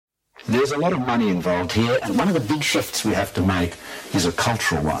there's a lot of money involved here, and one of the big shifts we have to make is a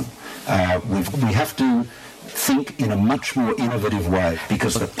cultural one. We have to think in a much more innovative way,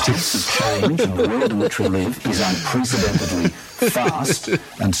 because the pace of change in the world in which we live is unprecedentedly fast,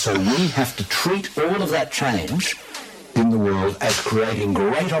 and so we have to treat all of that change in the world as creating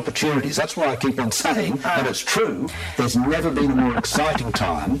great opportunities. That's why I keep on saying, and it's true, there's never been a more exciting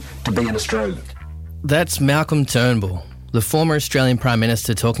time to be an Australian. That's Malcolm Turnbull, the former Australian Prime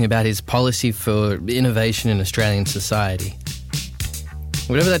Minister, talking about his policy for innovation in Australian society.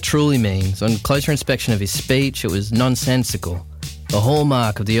 Whatever that truly means, on closer inspection of his speech, it was nonsensical, a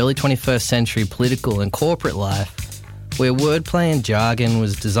hallmark of the early 21st century political and corporate life, where wordplay and jargon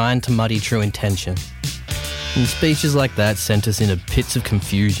was designed to muddy true intention. And speeches like that sent us into pits of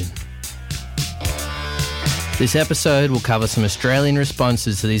confusion. This episode will cover some Australian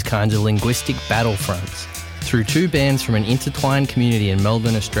responses to these kinds of linguistic battlefronts through two bands from an intertwined community in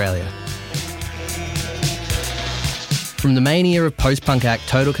Melbourne, Australia. From the mania of post-punk act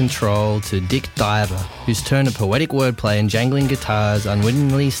Total Control to Dick Diver, whose turn of poetic wordplay and jangling guitars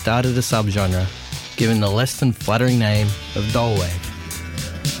unwittingly started a subgenre, given the less than flattering name of Dollwave.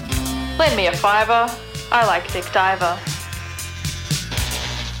 Lend me a $5. I like Dick Diver.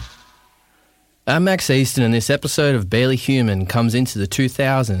 I'm Max Easton, and this episode of Barely Human comes into the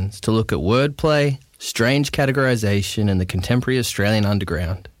 2000s to look at wordplay, strange categorisation, and the contemporary Australian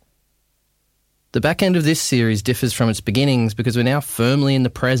underground. The back end of this series differs from its beginnings because we're now firmly in the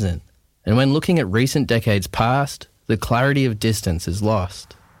present, and when looking at recent decades past, the clarity of distance is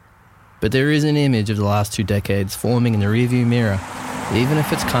lost. But there is an image of the last 2 decades forming in the rearview mirror, even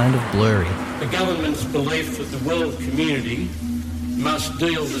if it's kind of blurry. The government's belief that the world community must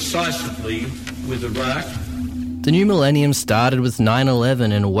deal decisively with Iraq. The new millennium started with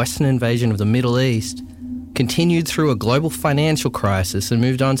 9/11 and a Western invasion of the Middle East, continued through a global financial crisis, and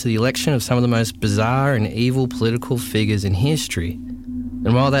moved on to the election of some of the most bizarre and evil political figures in history.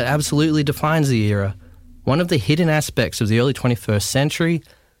 And while that absolutely defines the era, one of the hidden aspects of the early 21st century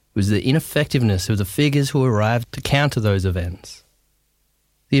was the ineffectiveness of the figures who arrived to counter those events.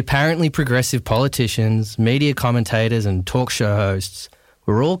 The apparently progressive politicians, media commentators and talk show hosts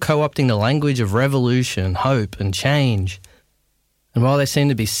were all co-opting the language of revolution, hope and change. And while they seem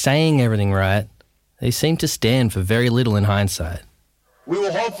to be saying everything right, they seem to stand for very little in hindsight. We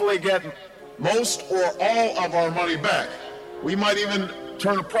will hopefully get most or all of our money back. We might even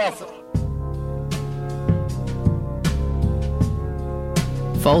turn a profit.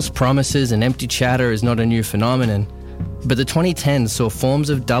 False promises and empty chatter is not a new phenomenon, but the 2010s saw forms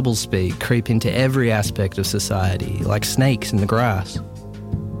of doublespeak creep into every aspect of society, like snakes in the grass.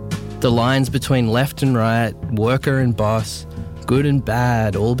 The lines between left and right, worker and boss, good and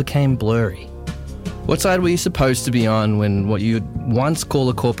bad, all became blurry. What side were you supposed to be on when what you'd once call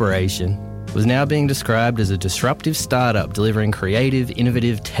a corporation was now being described as a disruptive startup delivering creative,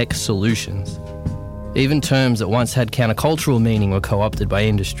 innovative tech solutions? Even terms that once had countercultural meaning were co-opted by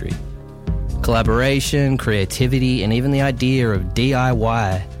industry. Collaboration, creativity, and even the idea of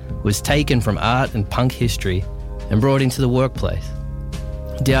DIY was taken from art and punk history and brought into the workplace.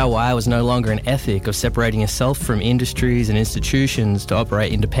 DIY was no longer an ethic of separating yourself from industries and institutions to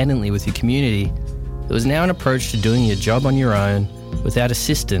operate independently with your community. It was now an approach to doing your job on your own without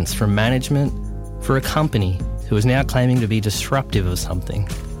assistance from management for a company who was now claiming to be disruptive of something.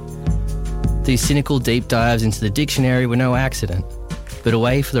 These cynical deep dives into the dictionary were no accident, but a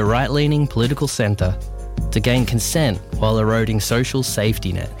way for the right-leaning political centre to gain consent while eroding social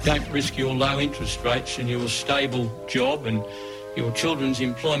safety net. Don't risk your low interest rates and your stable job and your children's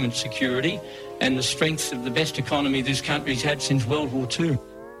employment security and the strength of the best economy this country's had since World War II.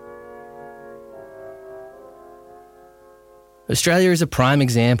 Australia is a prime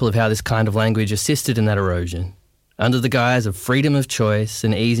example of how this kind of language assisted in that erosion. Under the guise of freedom of choice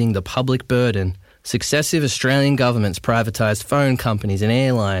and easing the public burden, successive Australian governments privatised phone companies and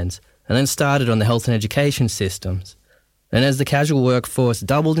airlines and then started on the health and education systems. And as the casual workforce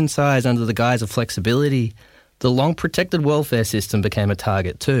doubled in size under the guise of flexibility, the long-protected welfare system became a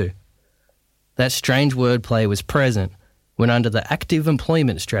target too. That strange wordplay was present when under the active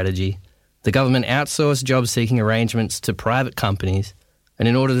employment strategy, the government outsourced job-seeking arrangements to private companies, and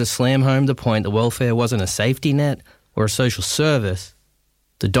in order to slam home the point that welfare wasn't a safety net or a social service,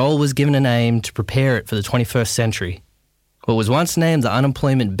 the dole was given a name to prepare it for the 21st century. What was once named the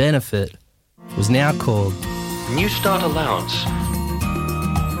unemployment benefit was now called New Start Allowance.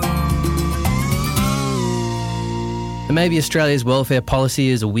 And maybe Australia's welfare policy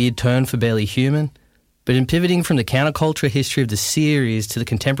is a weird turn for Barely Human, but in pivoting from the counterculture history of the series to the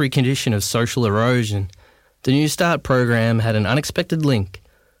contemporary condition of social erosion, the New Start program had an unexpected link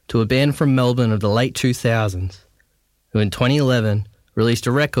to a band from Melbourne of the late 2000s, who in 2011 released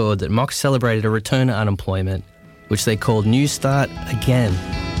a record that mock celebrated a return to unemployment, which they called New Start Again.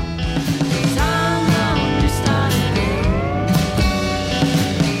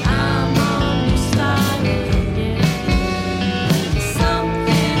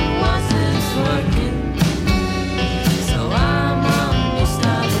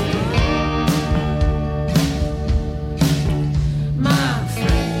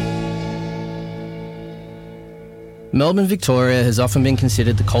 Melbourne, Victoria has often been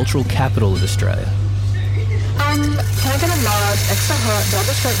considered the cultural capital of Australia. Can I get a large, extra hot,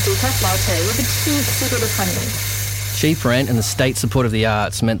 double shot decaf latte with a cute bit of honey? Cheap rent and the state support of the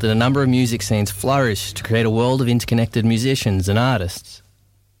arts meant that a number of music scenes flourished to create a world of interconnected musicians and artists.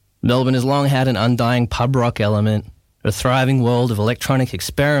 Melbourne has long had an undying pub rock element, a thriving world of electronic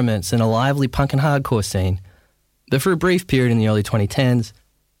experiments and a lively punk and hardcore scene. But for a brief period in the early 2010s,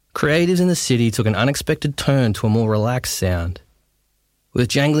 creatives in the city took an unexpected turn to a more relaxed sound. With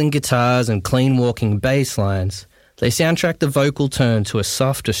jangling guitars and clean walking bass lines, they soundtracked the vocal turn to a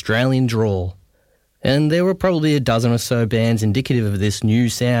soft Australian drawl. And there were probably a dozen or so bands indicative of this new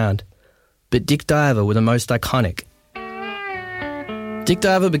sound, but Dick Diver were the most iconic. Dick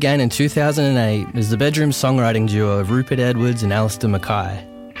Diver began in 2008 as the bedroom songwriting duo of Rupert Edwards and Alistair Mackay.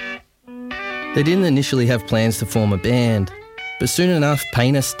 They didn't initially have plans to form a band, but soon enough,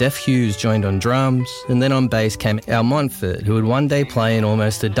 painter Steph Hughes joined on drums, and then on bass came Al Montfort, who would one day play in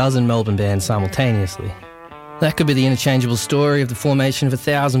almost a dozen Melbourne bands simultaneously. That could be the interchangeable story of the formation of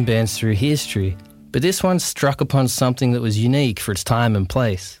 1,000 bands through history, but this one struck upon something that was unique for its time and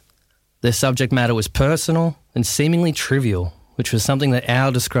place. Their subject matter was personal and seemingly trivial, which was something that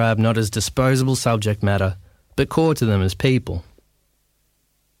Al described not as disposable subject matter, but core to them as people.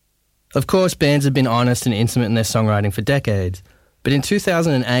 Of course, bands had been honest and intimate in their songwriting for decades, but in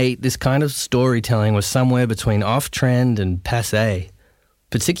 2008, this kind of storytelling was somewhere between off-trend and passé,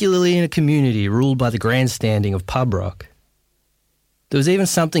 particularly in a community ruled by the grandstanding of pub rock. There was even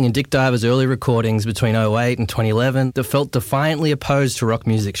something in Dick Diver's early recordings between 2008 and 2011 that felt defiantly opposed to rock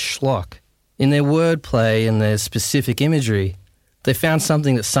music's schlock. In their wordplay and their specific imagery, they found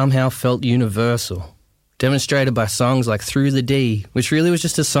something that somehow felt universal, demonstrated by songs like Through the D, which really was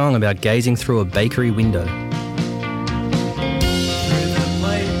just a song about gazing through a bakery window.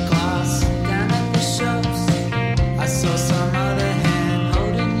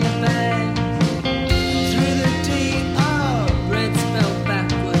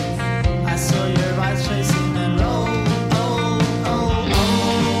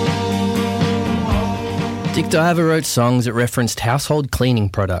 Dick Diver wrote songs that referenced household cleaning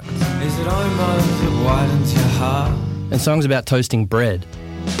products. Is it almost that widens your heart? And songs about toasting bread.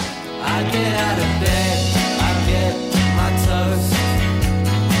 I get out of bed, I get my toast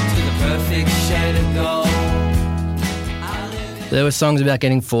to the perfect shade of gold. There were songs about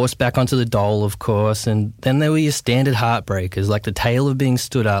getting forced back onto the dole, of course, and then there were your standard heartbreakers like The Tale of Being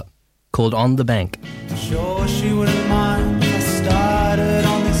Stood Up, called On the Bank. Sure she wouldn't mind if I started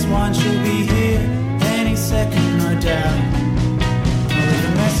on this one, she'll be here any second, no doubt. I'll leave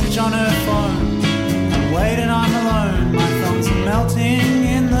a message on her phone, I'm waiting, I'm alone, my thumbs are melting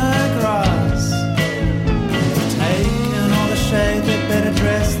in the grass. They've taken all the shade, they better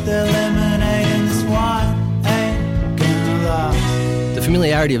dress their lemonade, and this wine ain't gonna last. The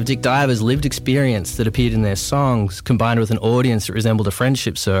familiarity of Dick Diver's lived experience that appeared in their songs, combined with an audience that resembled a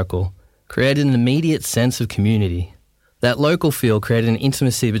friendship circle, created an immediate sense of community. That local feel created an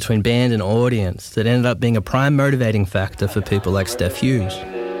intimacy between band and audience that ended up being a prime motivating factor for people like Steph Hughes.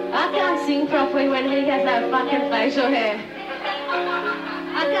 I can't sing properly when he has that fucking facial hair.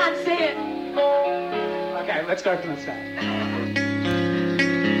 I can't see it. Okay, let's go from the start.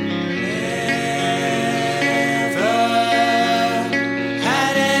 Never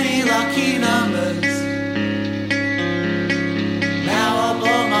had any lucky numbers. Now I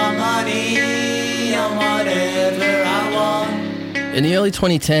blow my money on whatever I want. In the early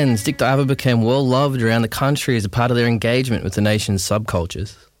 2010s, Dick Diver became well loved around the country as a part of their engagement with the nation's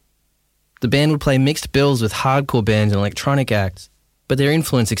subcultures. The band would play mixed bills with hardcore bands and electronic acts, but their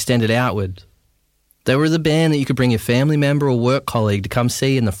influence extended outward. They were the band that you could bring your family member or work colleague to come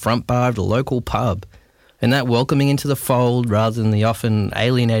see in the front bar of the local pub, and that welcoming into the fold rather than the often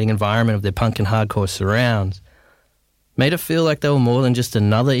alienating environment of their punk and hardcore surrounds made it feel like they were more than just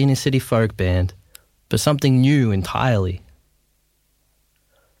another inner-city folk band, but something new entirely.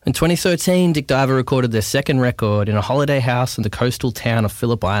 In 2013, Dick Diver recorded their second record in a holiday house in the coastal town of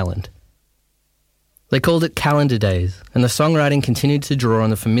Phillip Island. They called it Calendar Days, and the songwriting continued to draw on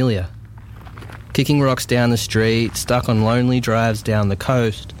the familiar. Kicking rocks down the street, stuck on lonely drives down the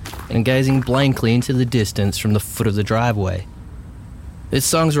coast, and gazing blankly into the distance from the foot of the driveway. Its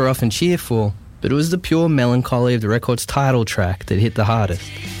songs were often cheerful, but it was the pure melancholy of the record's title track that hit the hardest.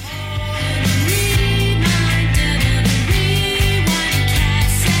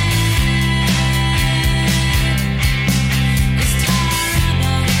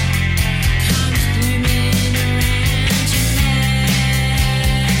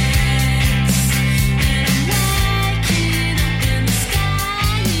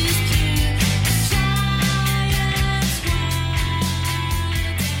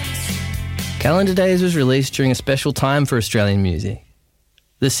 Calendar Days was released during a special time for Australian music.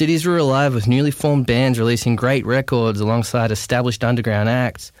 The cities were alive with newly formed bands releasing great records alongside established underground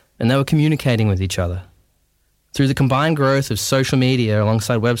acts, and they were communicating with each other. Through the combined growth of social media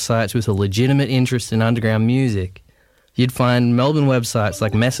alongside websites with a legitimate interest in underground music, you'd find Melbourne websites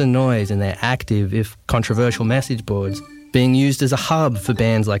like Mess and Noise and their active, if controversial, message boards being used as a hub for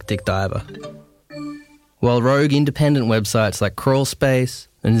bands like Dick Diver. While rogue independent websites like Crawlspace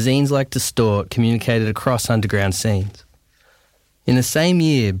and zines like Distort communicated across underground scenes. In the same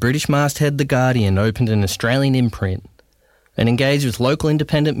year, British masthead The Guardian opened an Australian imprint and engaged with local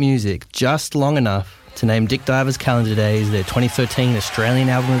independent music just long enough to name Dick Diver's Calendar Days their 2013 Australian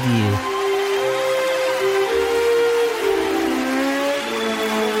Album of the Year.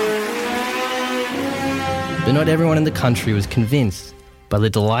 But not everyone in the country was convinced by the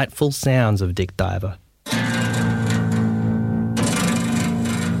delightful sounds of Dick Diver.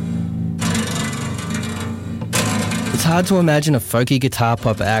 It's hard to imagine a folky guitar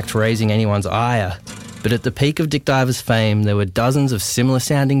pop act raising anyone's ire, but at the peak of Dick Diver's fame, there were dozens of similar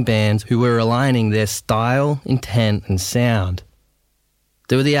sounding bands who were aligning their style, intent and sound.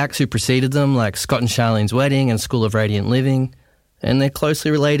 There were the acts who preceded them, like Scott and Charlene's Wedding and School of Radiant Living, and their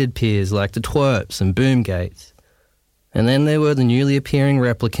closely related peers like the Twerps and Boomgates. And then there were the newly appearing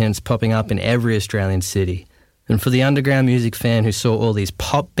replicants popping up in every Australian city. And for the underground music fan who saw all these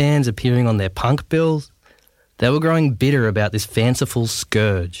pop bands appearing on their punk bills, they were growing bitter about this fanciful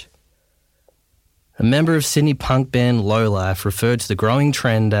scourge. A member of Sydney punk band Lowlife referred to the growing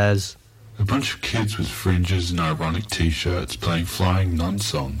trend as a bunch of kids with fringes and ironic t-shirts playing flying nun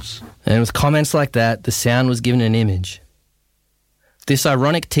songs. And with comments like that, the sound was given an image. This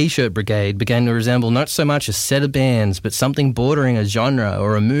ironic t-shirt brigade began to resemble not so much a set of bands, but something bordering a genre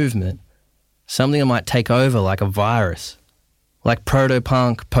or a movement. Something that might take over like a virus. Like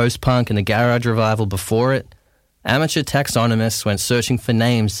proto-punk, post-punk and the garage revival before it, amateur taxonomists went searching for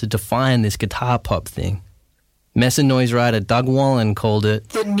names to define this guitar pop thing. Mess and Noise writer Doug Wallen called it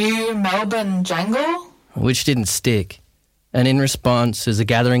the new Melbourne jangle, which didn't stick. And in response, as a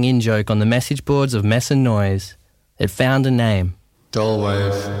gathering in-joke on the message boards of Mess and Noise, it found a name.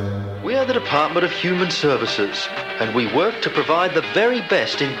 Dollwave. We are the Department of Human Services, and we work to provide the very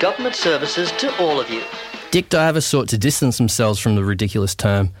best in government services to all of you. Dick Diver sought to distance themselves from the ridiculous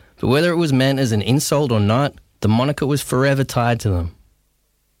term, but whether it was meant as an insult or not, the moniker was forever tied to them.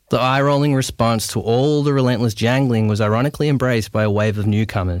 The eye-rolling response to all the relentless jangling was ironically embraced by a wave of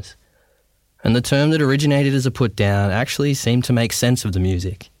newcomers, and the term that originated as a put-down actually seemed to make sense of the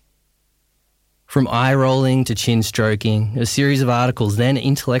music. From eye-rolling to chin-stroking, a series of articles then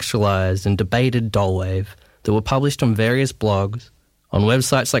intellectualised and debated Dollwave that were published on various blogs, on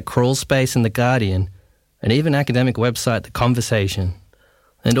websites like Crawlspace and The Guardian, and even academic website The Conversation.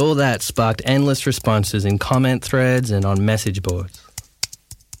 And all that sparked endless responses in comment threads and on message boards.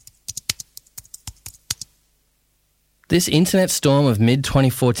 This internet storm of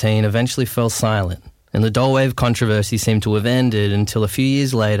mid-2014 eventually fell silent, and the Dollwave controversy seemed to have ended until a few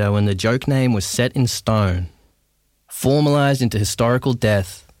years later when the joke name was set in stone. Formalised into historical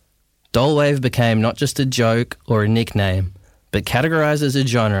death, Dollwave became not just a joke or a nickname, but categorised as a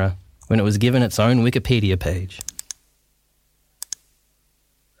genre when it was given its own Wikipedia page.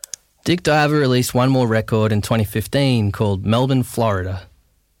 Dick Diver released one more record in 2015 called Melbourne, Florida.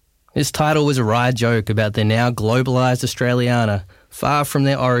 His title was a wry joke about their now globalised Australiana, far from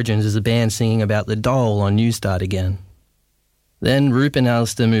their origins as a band singing about the doll on Newstart again. Then Rupert and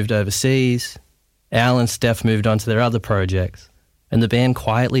Alistair moved overseas, Al and Steph moved on to their other projects, and the band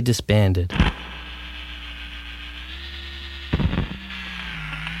quietly disbanded.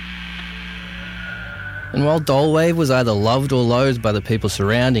 And while Dollwave was either loved or loathed by the people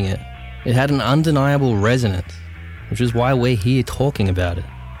surrounding it, it had an undeniable resonance, which is why we're here talking about it.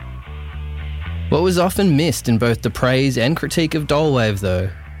 What was often missed in both the praise and critique of Dollwave, though,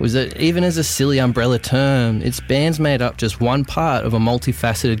 was that even as a silly umbrella term, its bands made up just one part of a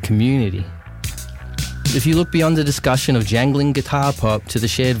multifaceted community. If you look beyond the discussion of jangling guitar pop to the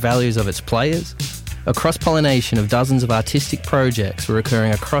shared values of its players, a cross-pollination of dozens of artistic projects were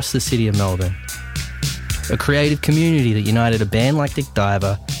occurring across the city of Melbourne. A creative community that united a band like Dick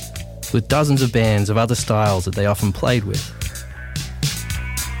Diver with dozens of bands of other styles that they often played with.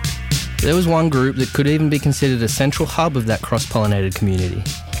 There was one group that could even be considered a central hub of that cross-pollinated community.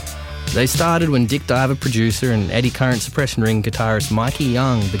 They started when Dick Diver producer and Eddie Current Suppression Ring guitarist Mikey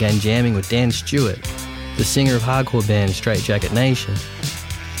Young began jamming with Dan Stewart, the singer of hardcore band Straight Jacket Nation.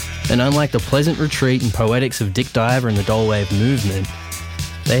 And unlike the pleasant retreat and poetics of Dick Diver and the Dollwave movement,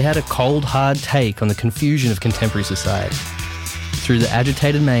 they had a cold, hard take on the confusion of contemporary society through the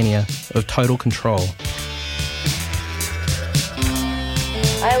agitated mania of total control.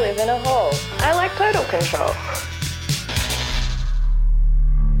 I live in a hole. I like total control.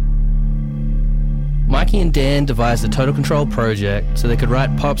 Mikey and Dan devised the Total Control project so they could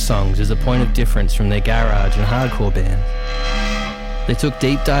write pop songs as a point of difference from their garage and hardcore bands. They took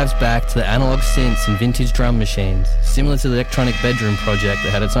deep dives back to the analogue synths and vintage drum machines, similar to the Electronic Bedroom project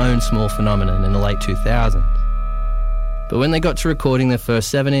that had its own small phenomenon in the late 2000s. But when they got to recording their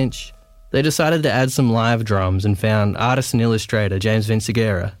first 7-inch, they decided to add some live drums and found artist and illustrator James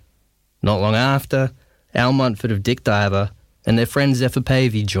Vinciguerra. Not long after, Al Montfort of Dick Diver and their friend Zephyr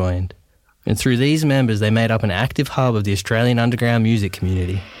Pavey joined. And through these members, they made up an active hub of the Australian underground music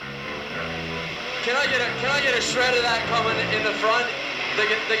community. Can I get a shred of that coming in the front?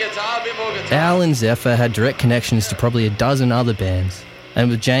 The guitar, a bit more guitar. Al and Zephyr had direct connections to probably a dozen other bands,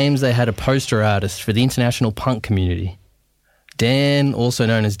 and with James they had a poster artist for the international punk community. Dan, also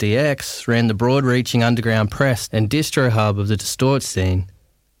known as DX, ran the broad-reaching underground press and distro hub of the Distort scene,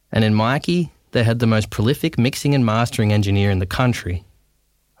 and in Mikey, they had the most prolific mixing and mastering engineer in the country.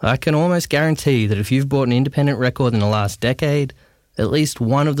 I can almost guarantee that if you've bought an independent record in the last decade, at least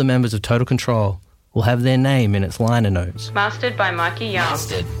one of the members of Total Control will have their name in its liner notes. Mastered by Mikey Young.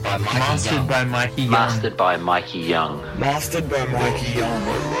 Mastered by Mikey Young. Mastered by Mikey Young. Mastered by Mikey Young.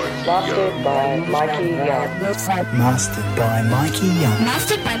 Mastered by Mikey Young. Mastered by Mikey Young.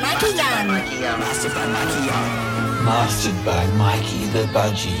 Mastered by Mikey Young. Mastered by Mikey Young. Mastered by Mikey the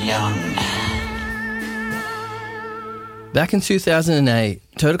Budgie Young. Back in 2008,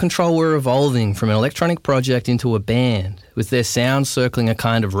 Total Control were evolving from an electronic project into a band, with their sound circling a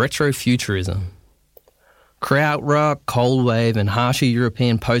kind of retro-futurism. Krautrock, cold wave and harsher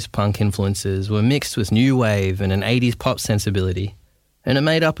European post-punk influences were mixed with new wave and an 80s pop sensibility, and it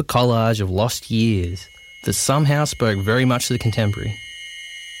made up a collage of lost years that somehow spoke very much to the contemporary.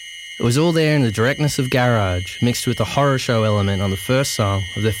 It was all there in the directness of garage, mixed with a horror show element on the first song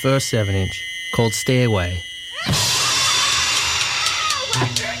of their first 7-inch, called Stairway.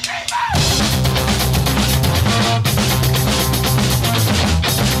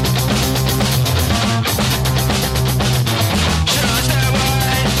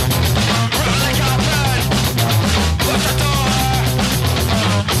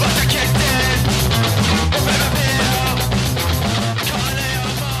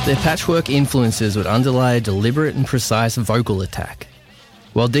 Their patchwork influences would underlie a deliberate and precise vocal attack.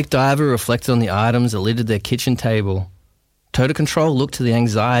 While Dick Diver reflected on the items that littered their kitchen table, Total Control looked to the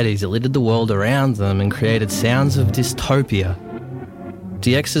anxieties that littered the world around them and created sounds of dystopia.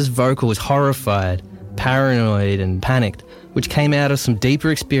 DX's vocal was horrified, paranoid and panicked, which came out of some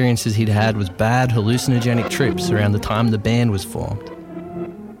deeper experiences he'd had with bad hallucinogenic trips around the time the band was formed.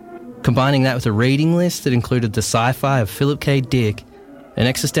 Combining that with a reading list that included the sci-fi of Philip K. Dick and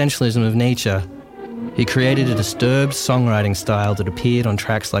existentialism of Nietzsche, he created a disturbed songwriting style that appeared on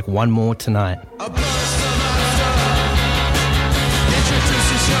tracks like One More Tonight.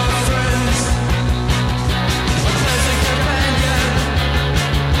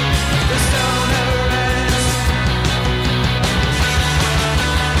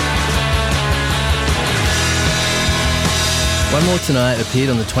 One More Tonight appeared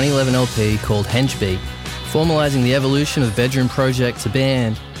on the 2011 LP called Hengebeat. Formalising the evolution of Bedroom Project to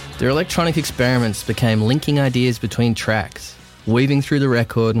band, their electronic experiments became linking ideas between tracks, weaving through the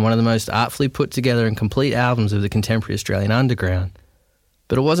record in one of the most artfully put together and complete albums of the contemporary Australian underground.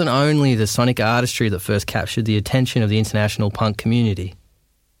 But it wasn't only the sonic artistry that first captured the attention of the international punk community.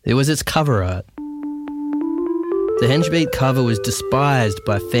 It was its cover art. The Hengebeat cover was despised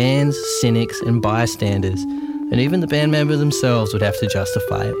by fans, cynics and bystanders, and even the band member themselves would have to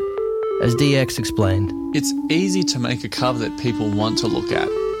justify it. As DX explained, "It's easy to make a cover that people want to look at,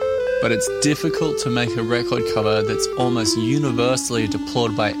 but it's difficult to make a record cover that's almost universally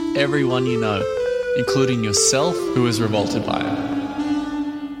deplored by everyone you know, including yourself, who is revolted by it."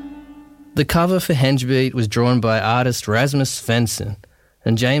 The cover for Hengebeat was drawn by artist Rasmus Svensson,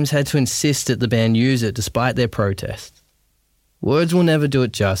 and James had to insist that the band use it despite their protests. Words will never do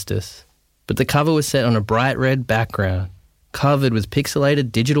it justice, but the cover was set on a bright red background, covered with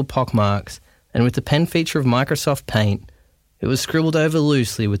pixelated digital pockmarks, and with the pen feature of Microsoft Paint, it was scribbled over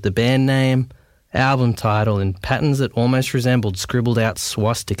loosely with the band name, album title, and patterns that almost resembled scribbled out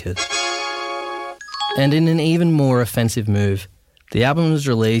swastikas. And in an even more offensive move, the album was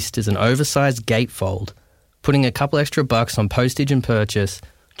released as an oversized gatefold, putting a couple extra bucks on postage and purchase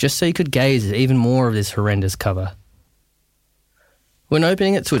just so you could gaze at even more of this horrendous cover. When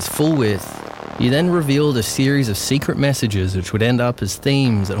opening it to its full width, you then revealed a series of secret messages which would end up as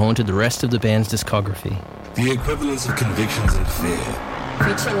themes that haunted the rest of the band's discography. The equivalence of convictions and fear.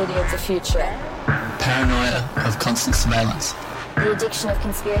 Futility of the future. Paranoia of constant surveillance. The addiction of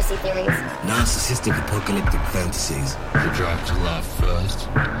conspiracy theories. Narcissistic apocalyptic fantasies. The drive to laugh first,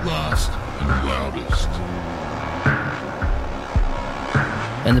 last, and loudest.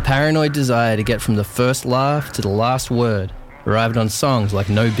 And the paranoid desire to get from the first laugh to the last word arrived on songs like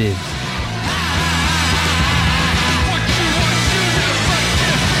No Bibs.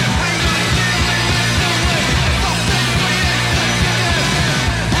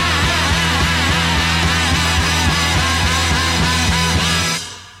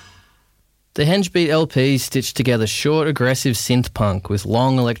 The Hengebeat LP stitched together short, aggressive synth punk with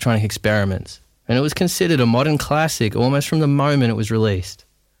long electronic experiments, and it was considered a modern classic almost from the moment it was released.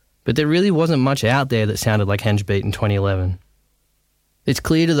 But there really wasn't much out there that sounded like Hengebeat in 2011. It's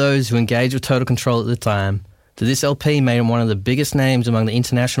clear to those who engaged with Total Control at the time that this LP made him one of the biggest names among the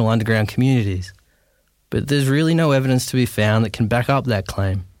international underground communities. But there's really no evidence to be found that can back up that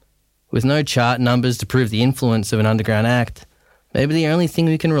claim. With no chart numbers to prove the influence of an underground act, maybe the only thing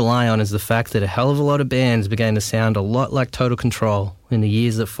we can rely on is the fact that a hell of a lot of bands began to sound a lot like Total Control in the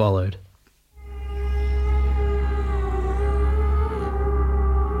years that followed.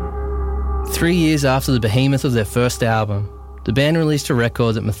 Three years after the behemoth of their first album, the band released a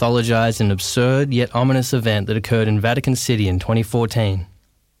record that mythologized an absurd yet ominous event that occurred in Vatican City in 2014.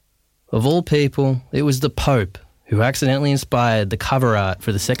 Of all people, it was the Pope who accidentally inspired the cover art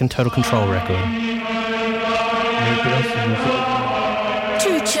for the second Total Control record.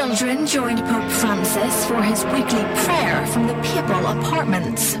 Two children joined Pope Francis for his weekly prayer from the papal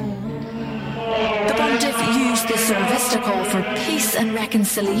apartments. The pontiff used the service to call for peace and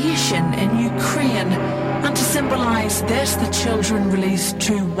reconciliation in Ukraine, and to symbolise this, the children released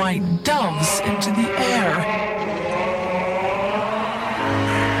two white doves into the air.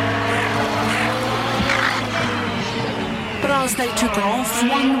 But as they took off,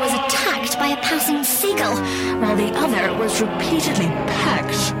 one was attacked by a passing seagull, while the other was repeatedly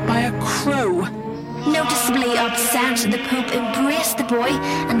pecked by a crow. Noticeably upset, the Pope embraced the boy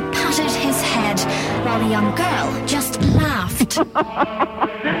and patted his head, while the young girl just laughed.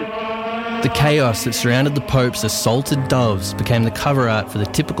 The chaos that surrounded the Pope's assaulted doves became the cover art for the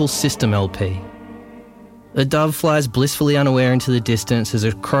typical System LP. A dove flies blissfully unaware into the distance as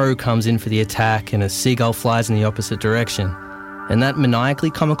a crow comes in for the attack and a seagull flies in the opposite direction. And that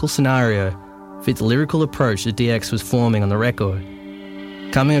maniacally comical scenario fit the lyrical approach that DX was forming on the record.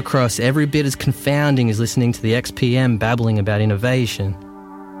 Coming across every bit as confounding as listening to the XPM babbling about innovation,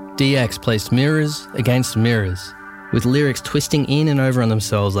 DX placed mirrors against mirrors, with lyrics twisting in and over on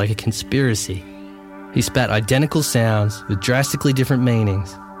themselves like a conspiracy. He spat identical sounds with drastically different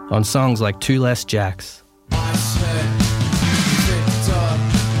meanings on songs like Two Less Jacks.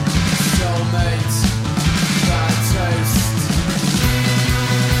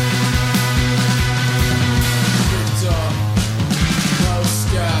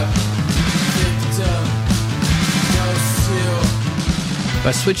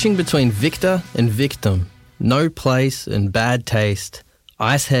 By switching between Victor and Victim, No Place and Bad Taste,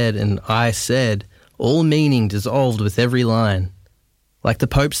 Icehead and I Said, all meaning dissolved with every line. Like the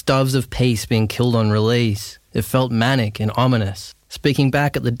Pope's doves of peace being killed on release, it felt manic and ominous, speaking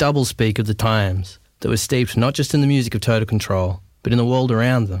back at the doublespeak of the times that was steeped not just in the music of Total Control, but in the world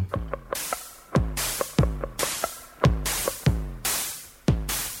around them.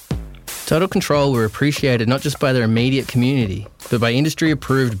 Total Control were appreciated not just by their immediate community, but by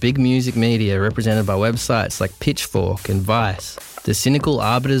industry-approved big music media represented by websites like Pitchfork and Vice, the cynical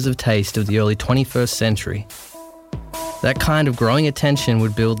arbiters of taste of the early 21st century. That kind of growing attention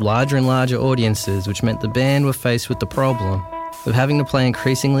would build larger and larger audiences, which meant the band were faced with the problem of having to play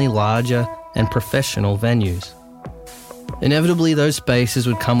increasingly larger and professional venues. Inevitably, those spaces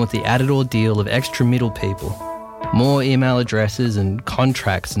would come with the added ordeal of extra middle people, more email addresses and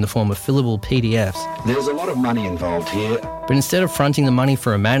contracts in the form of fillable PDFs. There's a lot of money involved here. But instead of fronting the money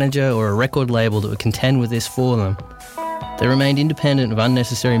for a manager or a record label that would contend with this for them, they remained independent of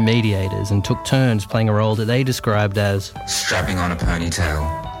unnecessary mediators and took turns playing a role that they described as strapping on a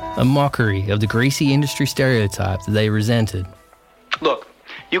ponytail, a mockery of the greasy industry stereotype that they resented. Look,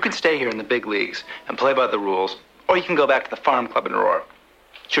 you can stay here in the big leagues and play by the rules, or you can go back to the farm club and roar.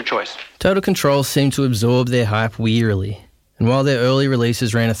 It's your choice. Total Control seemed to absorb their hype wearily, and while their early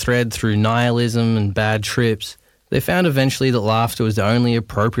releases ran a thread through nihilism and bad trips, they found eventually that laughter was the only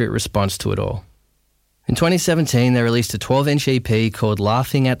appropriate response to it all. In 2017, they released a 12-inch EP called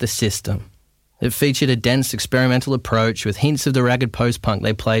Laughing at the System. It featured a dense experimental approach with hints of the ragged post-punk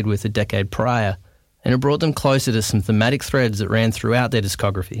they played with a decade prior, and it brought them closer to some thematic threads that ran throughout their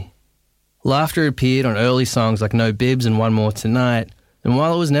discography. Laughter appeared on early songs like No Bibs and One More Tonight, and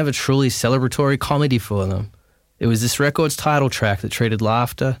while it was never truly celebratory comedy for them, it was this record's title track that treated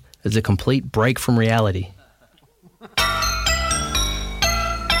laughter as a complete break from reality.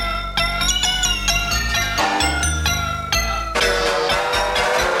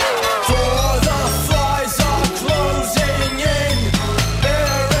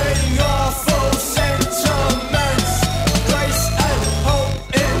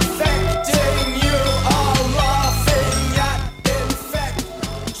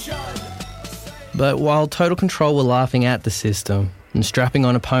 But while Total Control were laughing at the system and strapping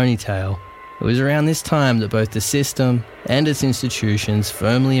on a ponytail, it was around this time that both the system and its institutions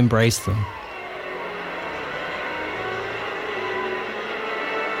firmly embraced them.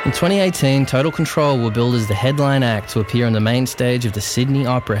 In 2018, Total Control were billed as the headline act to appear on the main stage of the Sydney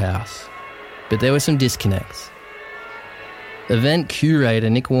Opera House. But there were some disconnects. Event curator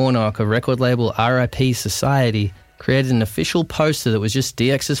Nick Warnock of record label RIP Society created an official poster that was just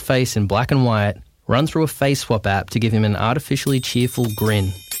DX's face in black and white, run through a face swap app to give him an artificially cheerful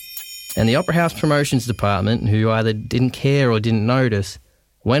grin. And the Opera House promotions department, who either didn't care or didn't notice,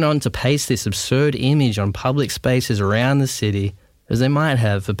 went on to paste this absurd image on public spaces around the city as they might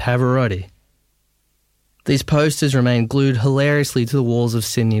have for Pavarotti. These posters remained glued hilariously to the walls of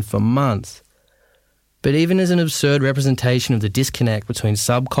Sydney for months. But even as an absurd representation of the disconnect between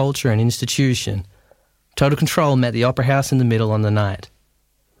subculture and institution, Total Control met the Opera House in the middle on the night.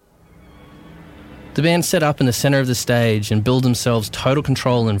 The band set up in the centre of the stage and billed themselves Total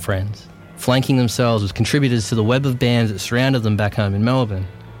Control and Friends, flanking themselves with contributors to the web of bands that surrounded them back home in Melbourne.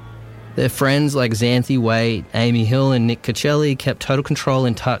 Their friends like Xanthi Waite, Amy Hill and Nick Cocelli kept Total Control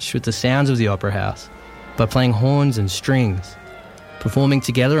in touch with the sounds of the Opera House by playing horns and strings, performing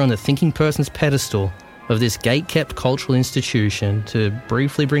together on the thinking person's pedestal of this gate-kept cultural institution to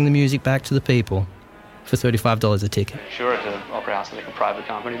briefly bring the music back to the people for $35 a ticket. Sure, the Opera House is like a private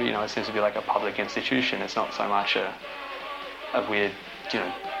company, but it seems to be like a public institution. It's not so much a weird,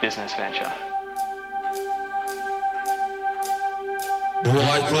 business venture.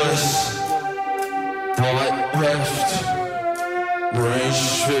 Right place, right left, range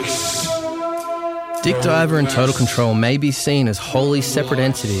fix. Dick Diver and Total Control may be seen as wholly separate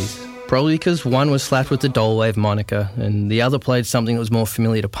entities, probably because one was slapped with the Dollwave moniker and the other played something that was more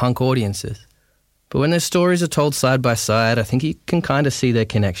familiar to punk audiences. But when their stories are told side by side, I think you can kind of see their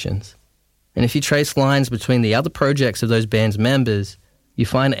connections. And if you trace lines between the other projects of those bands' members, you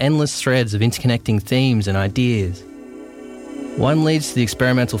find endless threads of interconnecting themes and ideas. One leads to the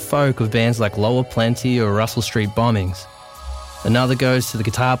experimental folk of bands like Lower Plenty or Russell Street Bombings. Another goes to the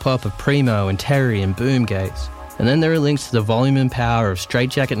guitar pop of Primo and Terry and Boomgates. And then there are links to the volume and power of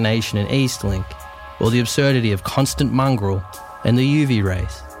Straitjacket Nation and Eastlink, or the absurdity of Constant Mongrel and the UV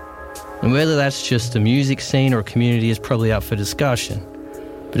Race. And whether that's just a music scene or a community is probably up for discussion.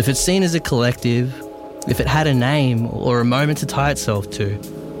 But if it's seen as a collective, if it had a name or a moment to tie itself to,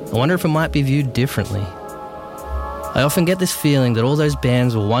 I wonder if it might be viewed differently. I often get this feeling that all those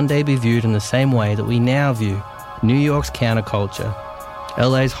bands will one day be viewed in the same way that we now view New York's counterculture,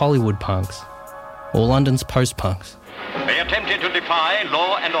 LA's Hollywood punks, or London's post-punks. They attempted to defy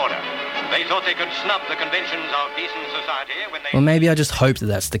law and order. They thought they could snub the conventions of decent society when they... Or maybe I just hope that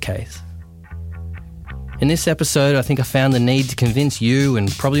that's the case. In this episode, I think I found the need to convince you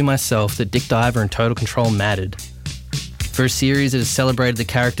and probably myself that Dick Diver and Total Control mattered. For a series that has celebrated the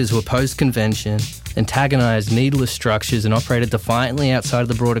characters who opposed convention, antagonised needless structures and operated defiantly outside of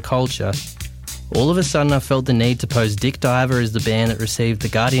the broader culture, all of a sudden I felt the need to pose Dick Diver as the band that received the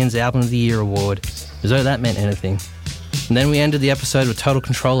Guardian's Album of the Year award, as though that meant anything. And then we ended the episode with Total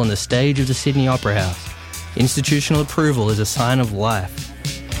Control on the stage of the Sydney Opera House. Institutional approval is a sign of life.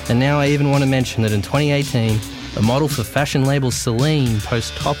 And now I even want to mention that in 2018, a model for fashion label Celine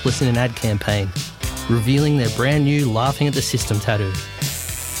posed topless in an ad campaign, revealing their brand new Laughing at the System tattoo.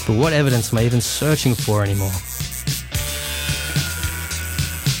 But what evidence am I even searching for anymore?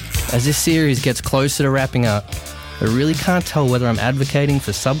 As this series gets closer to wrapping up, I really can't tell whether I'm advocating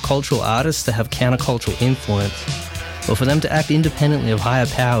for subcultural artists to have countercultural influence, or for them to act independently of higher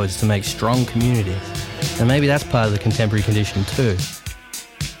powers to make strong communities. And maybe that's part of the contemporary condition too.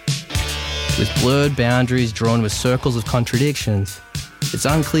 With blurred boundaries drawn with circles of contradictions, it's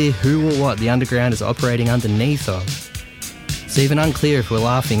unclear who or what the underground is operating underneath of. It's even unclear if we're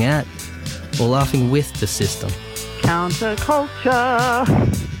laughing at or laughing with the system. Counterculture.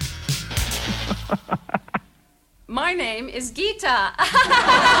 My name is Geeta.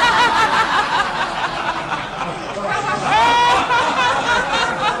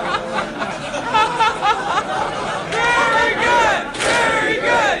 Very good! Very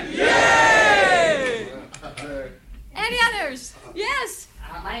good! Yay! Any others? Yes.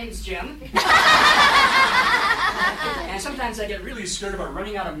 My name's Jim. And sometimes I get really scared about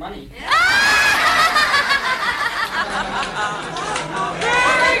running out of money.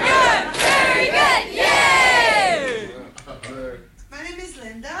 Very good! Very good! Yay! My name is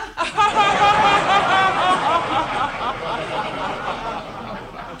Linda.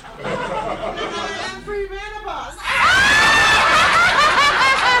 I'm free menopause.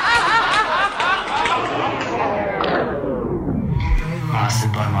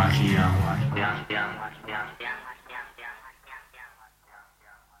 Mastered by Mikey Young.